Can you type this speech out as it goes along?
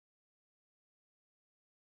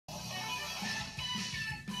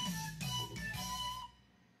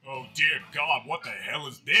dear God, what the hell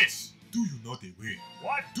is this? Do you know the way?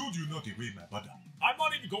 What? Do you know the way, my brother? I'm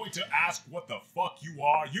not even going to ask what the fuck you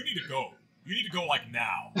are. You need to go. You need to go like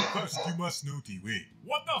now. First, you must know the way.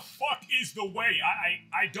 What the fuck is the way?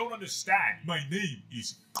 I don't understand. My name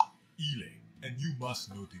is Ile, and you must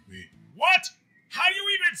know the way. What? How do you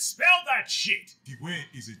even spell that shit? The way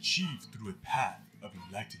is achieved through a path of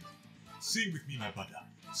enlightenment. Sing with me, my brother.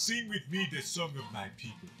 Sing with me the song of my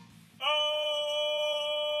people.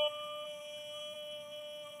 Oh!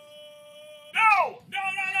 No! No, no,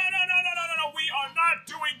 no, no, no, no, no, no, no! We are not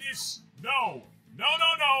doing this! No! No,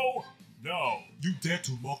 no, no! No! You dare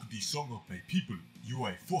to mock the song of my people. You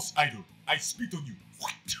are a false idol. I spit on you.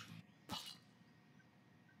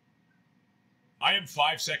 I am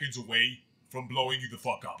 5 seconds away from blowing you the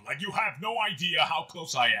fuck up. Like, you have no idea how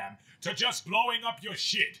close I am to just blowing up your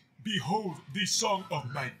shit. Behold the song of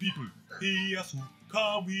my people. Yes, who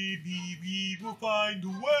come with me, we will find a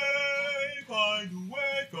way, find a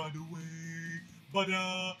way, find a way. But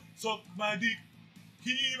suck my dick.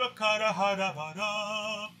 You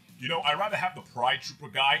know, I'd rather have the Pride Trooper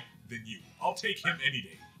guy than you. I'll take him any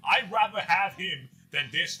day. I'd rather have him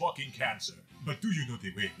than this fucking cancer. But do you know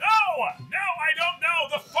the way? No! No, I don't know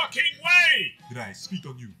the fucking way! Did I spit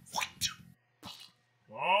on you?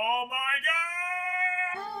 Oh my god!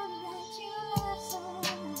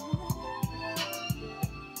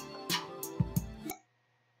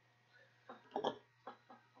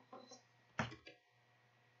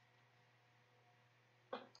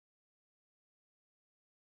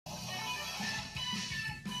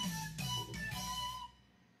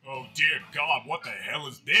 Oh dear God, what the hell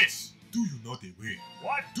is this? Do you know the way?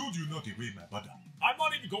 What? Do you know the way, my brother? I'm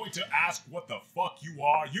not even going to ask what the fuck you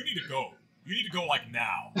are. You need to go. You need to go like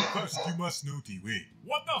now. First, you must know the way.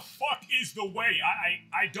 What the fuck is the way?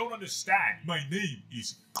 I don't understand. My name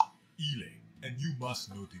is Ile, and you must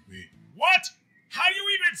know the way. What? How do you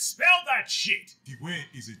even spell that shit? The way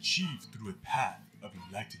is achieved through a path of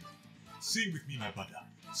enlightenment. Sing with me, my brother.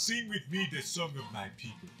 Sing with me the song of my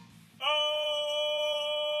people. Oh!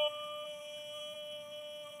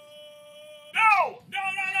 No! No,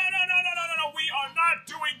 no, no, no, no, no, no, no, no! We are not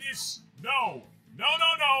doing this! No! No,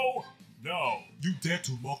 no, no! No! You dare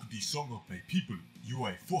to mock the song of my people. You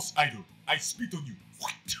are a false idol. I spit on you.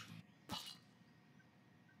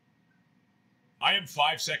 I am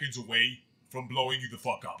 5 seconds away from blowing you the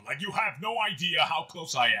fuck up. Like, you have no idea how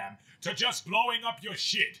close I am to just blowing up your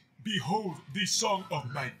shit. Behold the song of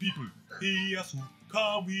my people. Yes, who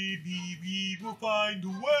come with me, we will find a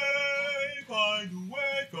way, find a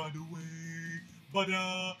way, find a way. But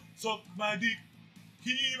suck my dick.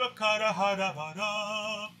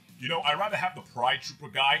 You know, I'd rather have the Pride Trooper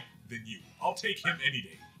guy than you. I'll take him any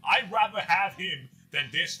day. I'd rather have him than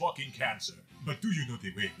this fucking cancer. But do you know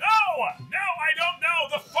the way? No! No, I don't know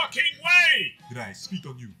the fucking way! Did I spit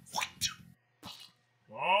on you?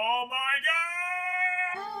 Oh my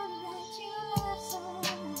god!